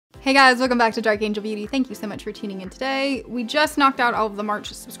Hey guys, welcome back to Dark Angel Beauty. Thank you so much for tuning in today. We just knocked out all of the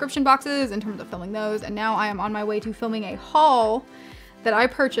March subscription boxes in terms of filming those, and now I am on my way to filming a haul that I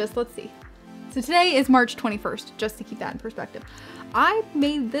purchased. Let's see. So today is March 21st, just to keep that in perspective. I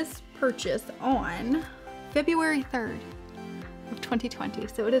made this purchase on February 3rd of 2020.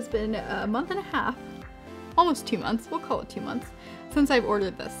 So it has been a month and a half, almost 2 months, we'll call it 2 months, since I've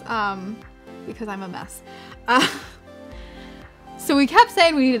ordered this, because I'm a mess. So we kept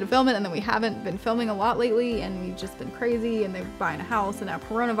saying we needed to film it, and then we haven't been filming a lot lately, and we've just been crazy, and they're buying a house, and now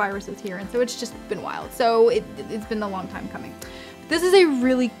coronavirus is here, and so it's just been wild. So it's been a long time coming. This is a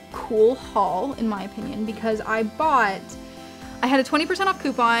really cool haul, in my opinion, because I had a 20% off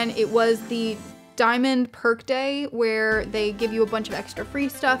coupon. It was the Diamond Perk Day, where they give you a bunch of extra free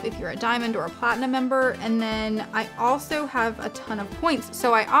stuff if you're a Diamond or a Platinum member, and then I also have a ton of points.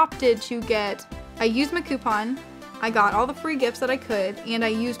 So I opted to I used my coupon, I got all the free gifts that I could, and I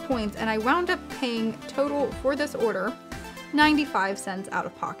used points, and I wound up paying total for this order 95 cents out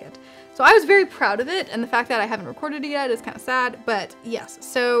of pocket. So I was very proud of it, and the fact that I haven't recorded it yet is kind of sad, but yes.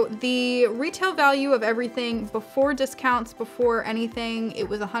 So the retail value of everything before discounts, before anything, it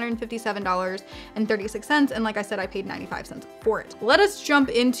was $157.36, and like I said, I paid 95 cents for it. Let us jump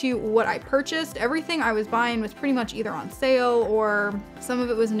into what I purchased. Everything I was buying was pretty much either on sale, or some of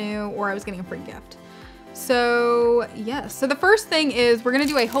it was new, or I was getting a free gift. So yes, so the first thing is we're gonna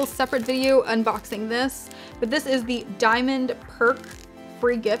do a whole separate video unboxing this, but this is the Diamond Perk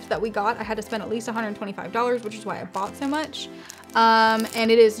free gift that we got. I had to spend at least $125, which is why I bought so much.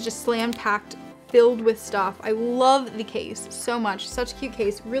 And it is just slam packed, filled with stuff. I love the case so much, such a cute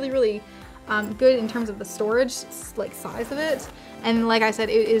case, really good in terms of the storage, like size of it. And like I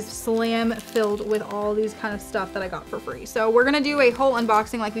said, it is slam filled with all these kind of stuff that I got for free. So we're gonna do a whole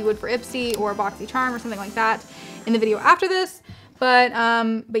unboxing like we would for Ipsy or BoxyCharm or something like that in the video after this. But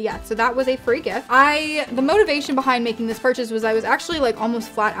yeah, so that was a free gift. The motivation behind making this purchase was I was actually like almost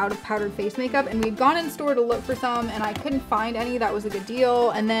flat out of powdered face makeup, and we'd gone in store to look for some, and I couldn't find any that was a good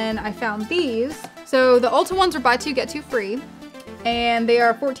deal. And then I found these. So the Ulta ones are buy two, get two free, and they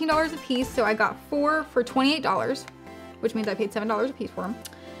are $14 a piece. So I got 4 for $28. Which means I paid $7 a piece for them.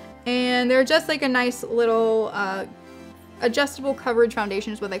 And they're just like a nice little adjustable coverage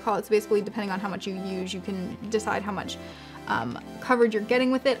foundation is what they call it. So basically, depending on how much you use, you can decide how much coverage you're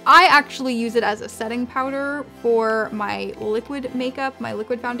getting with it. I actually use it as a setting powder for my liquid makeup, my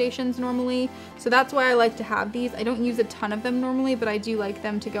liquid foundations normally. So that's why I like to have these. I don't use a ton of them normally, but I do like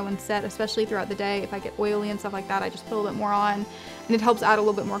them to go and set, especially throughout the day. If I get oily and stuff like that, I just put a little bit more on, and it helps add a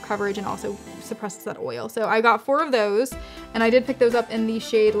little bit more coverage and also suppresses that oil. So I got 4 of those, and I did pick those up in the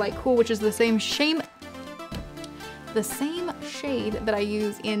shade Light Cool, which is the same shade that I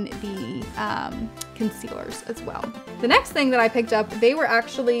use in the concealers as well. The next thing that I picked up, they were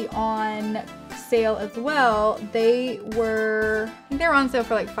actually on sale as well. I think they were on sale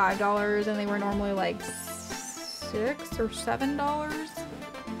for like $5, and they were normally like $6 or $7,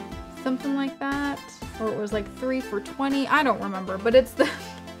 something like that. Or it was like 3 for $20. I don't remember, but it's the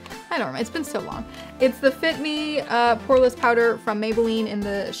I don't remember, it's been so long. It's the Fit Me Poreless Powder from Maybelline in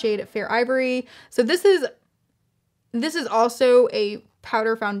the shade Fair Ivory. So this is also a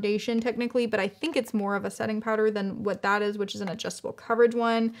powder foundation technically, but I think it's more of a setting powder than what that is, which is an adjustable coverage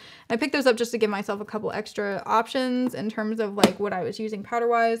one. I picked those up just to give myself a couple extra options in terms of like what I was using powder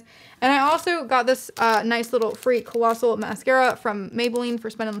wise. And I also got this nice little free Colossal mascara from Maybelline for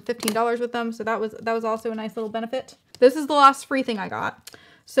spending $15 with them. So that was also a nice little benefit. This is the last free thing I got.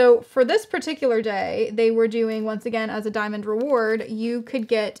 So for this particular day, they were doing, once again, as a Diamond reward, you could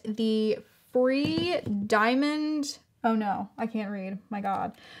get the free Diamond, oh no, I can't read, my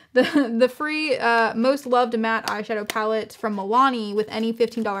God. The free Most Loved Matte Eyeshadow Palette from Milani with any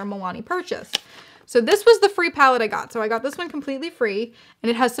 $15 Milani purchase. So this was the free palette I got. So I got this one completely free, and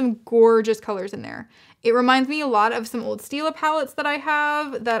it has some gorgeous colors in there. It reminds me a lot of some old Stila palettes that I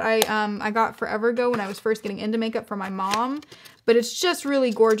have that I got forever ago when I was first getting into makeup for my mom. But it's just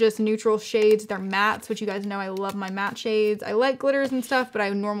really gorgeous neutral shades. They're mattes, which you guys know I love my matte shades. I like glitters and stuff, but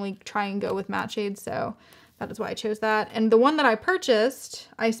I normally try and go with matte shades, so that is why I chose that. And the one that I purchased,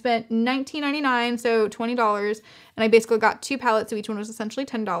 I spent $19.99, so $20, and I basically got 2 palettes, so each one was essentially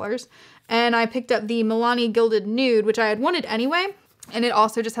 $10. And I picked up the Milani Gilded Nude, which I had wanted anyway, and it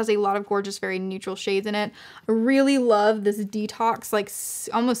also just has a lot of gorgeous, very neutral shades in it. I really love this Detox, like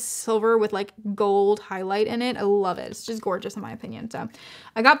almost silver with like gold highlight in it. I love it. It's just gorgeous in my opinion. So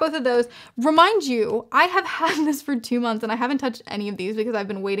I got both of those. Remind you, I have had this for 2 months and I haven't touched any of these because I've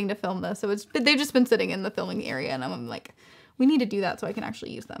been waiting to film this. So they've just been sitting in the filming area, and I'm like, we need to do that so I can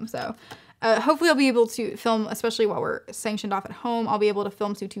actually use them. So hopefully I'll be able to film, especially while we're sanctioned off at home, I'll be able to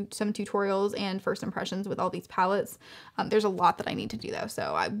film some tutorials and first impressions with all these palettes. There's a lot that I need to do though,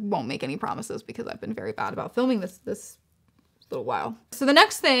 so I won't make any promises because I've been very bad about filming this little while. So the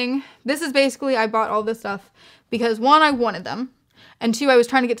next thing, this is basically, I bought all this stuff because 1, I wanted them, and 2, I was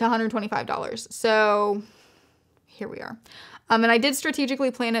trying to get to $125. So here we are. And I did strategically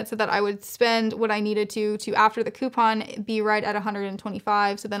plan it so that I would spend what I needed to after the coupon be right at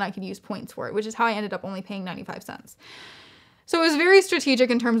 125, so then I could use points for it, which is how I ended up only paying 95 cents. So it was very strategic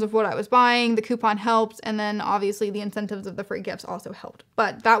in terms of what I was buying. The coupon helped, and then obviously the incentives of the free gifts also helped.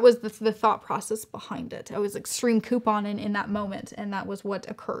 But that was the thought process behind it. I was extreme couponing in that moment, and that was what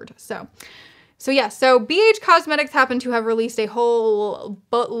occurred. So yeah, so BH Cosmetics happened to have released a whole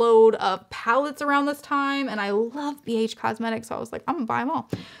buttload of palettes around this time, and I love BH Cosmetics, so I was like, I'm gonna buy them all.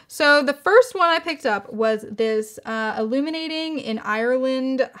 So the first one I picked up was this Illuminating in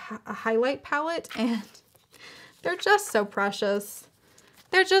Ireland highlight palette, and they're just so precious.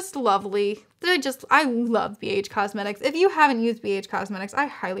 They're just lovely. I love BH Cosmetics. If you haven't used BH Cosmetics, I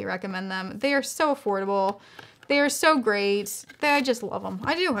highly recommend them. They are so affordable. They are so great. I just love them.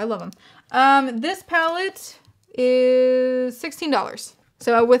 I do, I love them. This palette is $16.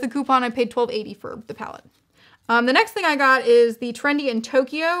 So with a coupon, I paid $12.80 for the palette. The next thing I got is the Trendy in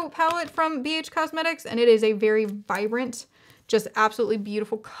Tokyo palette from BH Cosmetics, and it is a very vibrant, just absolutely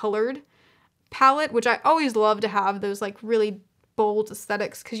beautiful colored palette, which I always love to have those like really bold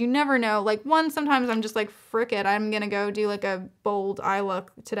aesthetics, because you never know. Like, sometimes I'm just like, frick it, I'm gonna go do like a bold eye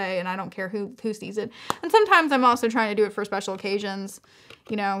look today and I don't care who sees it. And sometimes I'm also trying to do it for special occasions,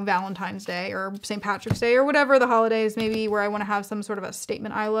 you know, Valentine's Day or St. Patrick's Day or whatever the holidays maybe, where I want to have some sort of a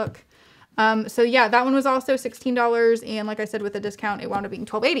statement eye look. So yeah, that one was also $16, and like I said, with a discount it wound up being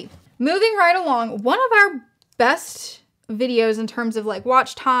 $12.80. Moving right along, one of our best videos in terms of like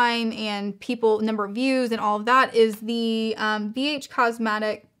watch time and number of views and all of that is the BH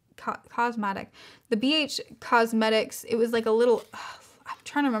the BH Cosmetics. It was like a little, I'm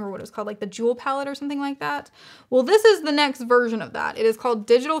trying to remember what it was called, like the Jewel palette or something like that. Well, this is the next version of that. It is called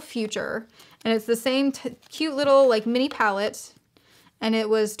Digital Future, and it's the same cute little like mini palette, and it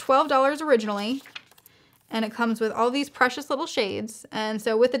was $12 originally, and it comes with all these precious little shades, and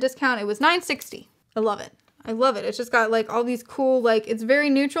so with the discount it was $9.60. I love it. I love it. It's just got like all these cool, like, it's very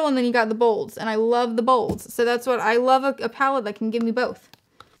neutral, and then you got the bolds, and I love the bolds. So that's what I love, a palette that can give me both.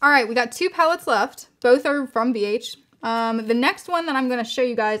 All right, we got 2 palettes left. Both are from BH. The next one that I'm going to show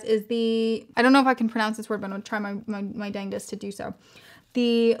you guys is I don't know if I can pronounce this word, but I'm going to try my dangest to do so.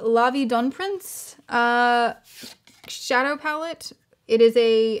 The La Vie d'un Prince shadow palette. It is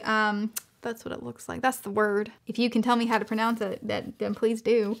a, that's what it looks like. That's the word. If you can tell me how to pronounce it, then please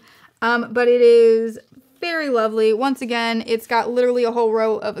do. But it is very lovely. Once again, it's got literally a whole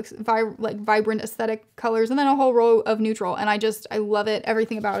row of vibrant aesthetic colors and then a whole row of neutral. And I love it.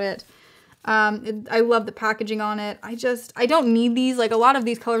 Everything about it. I love the packaging on it. I don't need these. Like, a lot of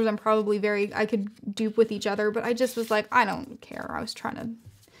these colors I could dupe with each other, but I just was like, I don't care. I was trying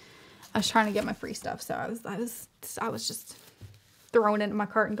to get my free stuff. So I was just throwing it in my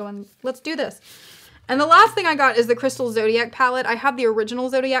cart and going, let's do this. And the last thing I got is the Crystal Zodiac palette. I have the original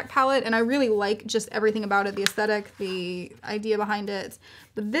Zodiac palette, and I really like just everything about it, the aesthetic, the idea behind it.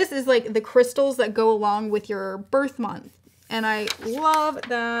 But this is like the crystals that go along with your birth month, and I love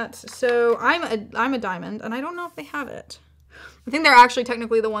that. So I'm a diamond, and I don't know if they have it. I think they're actually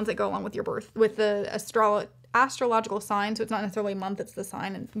technically the ones that go along with your birth, with the astrological sign. So it's not necessarily a month, it's the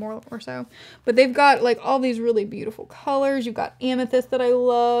sign and more or so. But they've got like all these really beautiful colors. You've got amethyst that I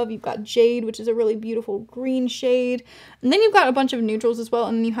love. You've got jade, which is a really beautiful green shade. And then you've got a bunch of neutrals as well.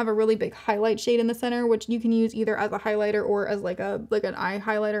 And then you have a really big highlight shade in the center, which you can use either as a highlighter or as like an eye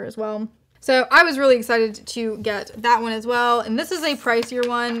highlighter as well. So I was really excited to get that one as well. And this is a pricier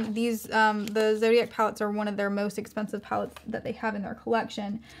one. These, the Zodiac palettes are one of their most expensive palettes that they have in their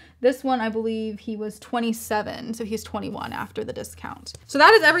collection. This one, I believe he was 27, so he's 21 after the discount. So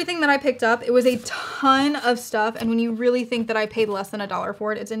that is everything that I picked up. It was a ton of stuff, and when you really think that I paid less than $1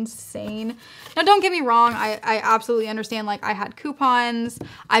 for it, it's insane. Now, don't get me wrong, I absolutely understand, like, I had coupons.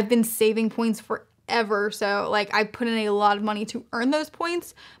 I've been saving points forever, so like I put in a lot of money to earn those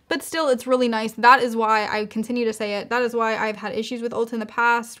points, but still it's really nice. That is why I continue to say it. That is why I've had issues with Ulta in the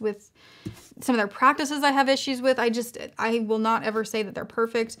past, with some of their practices I have issues with. I will not ever say that they're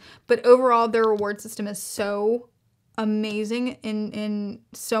perfect, but overall their reward system is so amazing in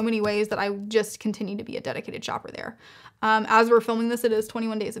so many ways that I just continue to be a dedicated shopper there. As we're filming this, it is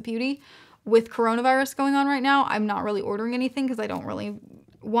 21 Days of Beauty. With coronavirus going on right now, I'm not really ordering anything because I don't really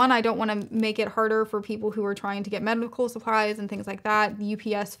one, I don't want to make it harder for people who are trying to get medical supplies and things like that.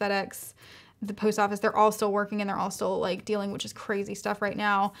 UPS, FedEx, the post office, they're all still working and they're all still like dealing with just crazy stuff right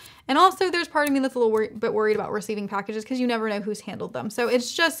now. And also there's part of me that's a little bit worried about receiving packages because you never know who's handled them. So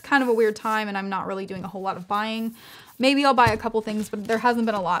it's just kind of a weird time and I'm not really doing a whole lot of buying. Maybe I'll buy a couple things, but there hasn't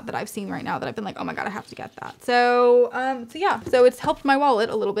been a lot that I've seen right now that I've been like, oh my God, I have to get that. So yeah, so it's helped my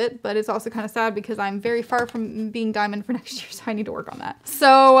wallet a little bit, but it's also kind of sad because I'm very far from being diamond for next year, so I need to work on that.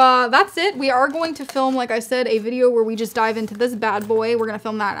 So that's it. We are going to film, like I said, a video where we just dive into this bad boy. We're gonna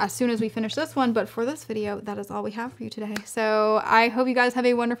film that as soon as we finish this one, but for this video, that is all we have for you today. So I hope you guys have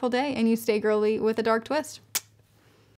a wonderful day and you stay girly with a dark twist.